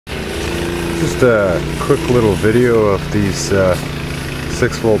Just a quick little video of these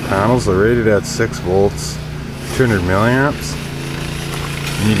 6-volt panels. They're rated at 6 volts, 200 milliamps.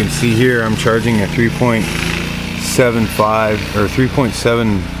 And you can see here I'm charging a 3.75 or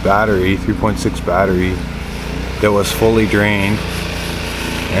 3.7 battery, 3.6 battery that was fully drained.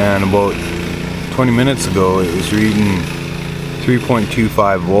 And about 20 minutes ago it was reading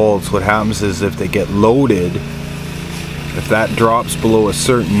 3.25 volts. What happens is if they get loaded, if that drops below a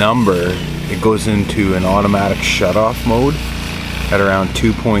certain number, it goes into an automatic shut-off mode at around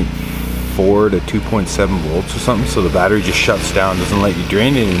 2.4 to 2.7 volts or something. So the battery just shuts down, doesn't let you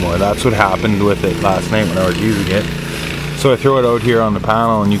drain it anymore. That's what happened with it last night when I was using it. So I throw it out here on the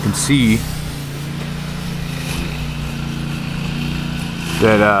panel, and you can see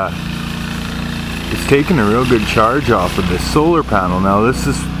that it's taking a real good charge off of this solar panel. Now this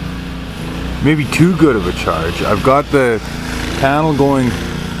is maybe too good of a charge. I've got the panel going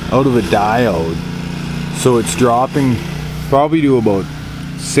out of a diode, so it's dropping probably to about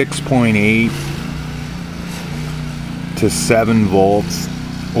 6.8 to 7 volts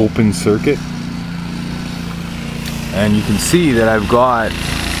open circuit. And you can see that I've got,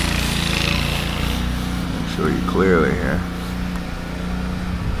 I'll show you clearly here,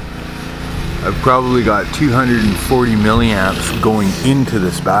 I've probably got 240 milliamps going into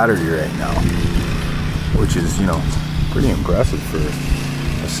this battery right now, which is, you know, pretty impressive for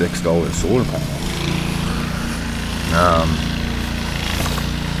a $6 solar panel.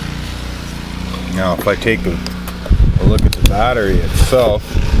 Now if I take a look at the battery itself,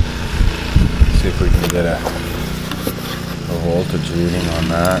 see if we can get a voltage reading on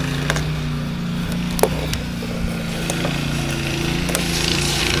that.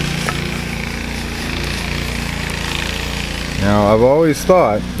 Now I've always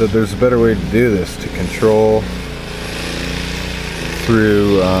thought that there's a better way to do this, to control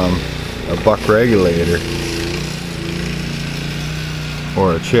through a buck regulator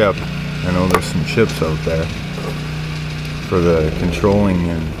or a chip. I know there's some chips out there for the controlling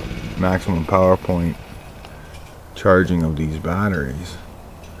and maximum power point charging of these batteries,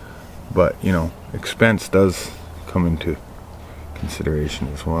 but you know, expense does come into consideration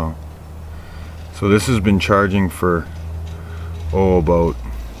as well. So this has been charging for about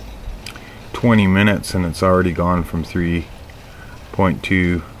 20 minutes, and it's already gone from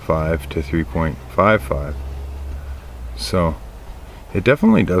 3.25 to 3.55. so it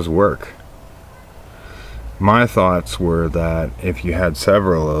definitely does work. My thoughts were that if you had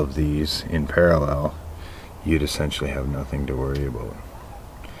several of these in parallel, you'd essentially have nothing to worry about,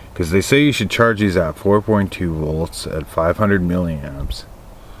 because they say you should charge these at 4.2 volts at 500 milliamps.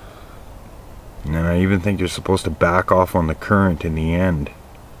 And I even think you're supposed to back off on the current in the end,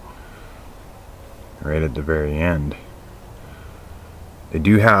 right at the very end. They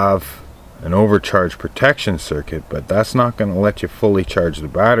do have an overcharge protection circuit, but that's not going to let you fully charge the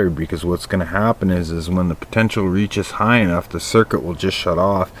battery, because what's going to happen is when the potential reaches high enough, the circuit will just shut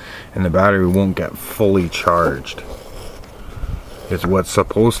off and the battery won't get fully charged. It's what's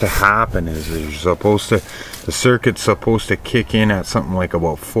supposed to happen is the circuit's supposed to kick in at something like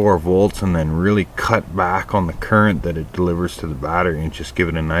about 4 volts and then really cut back on the current that it delivers to the battery and just give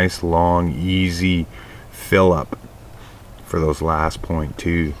it a nice long easy fill up for those last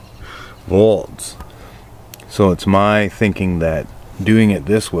 0.2 volts. So it's my thinking that doing it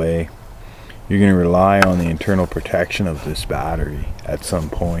this way, you're going to rely on the internal protection of this battery at some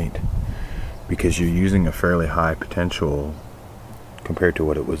point, because you're using a fairly high potential compared to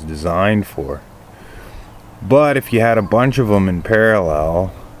what it was designed for. But if you had a bunch of them in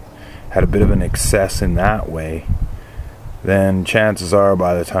parallel, had a bit of an excess in that way, then chances are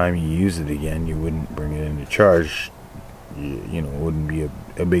by the time you use it again, you wouldn't bring it into charge. You know, it wouldn't be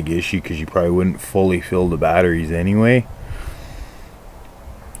a big issue, because you probably wouldn't fully fill the batteries anyway.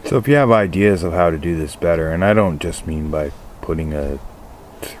 So if you have ideas of how to do this better, and I don't just mean by putting a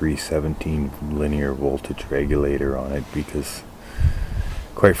 317 linear voltage regulator on it, because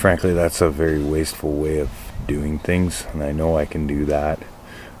quite frankly that's a very wasteful way of doing things, and I know I can do that.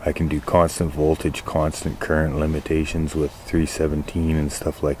 I can do constant voltage, constant current limitations with 317 and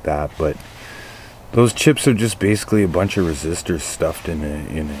stuff like that, but those chips are just basically a bunch of resistors stuffed in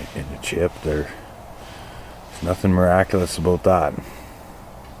a chip. There's nothing miraculous about that.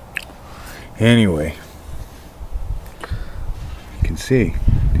 Anyway, you can see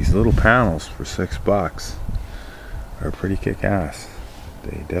these little panels for $6 are pretty kick-ass.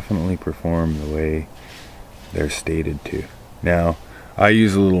 They definitely perform the way they're stated to. Now, I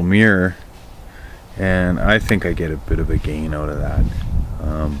use a little mirror, and I think I get a bit of a gain out of that.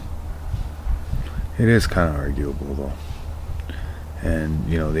 It is kind of arguable though. And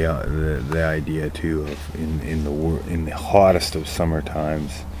you know, the idea too of in the hottest of summer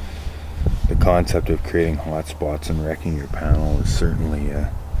times, the concept of creating hot spots and wrecking your panel is certainly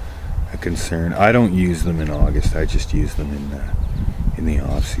a concern. I don't use them in August. I just use them in the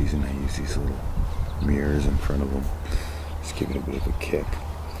off season. I use these little mirrors in front of them. Just give it a bit of a kick.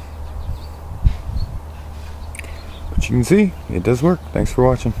 But you can see it does work. Thanks for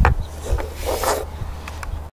watching.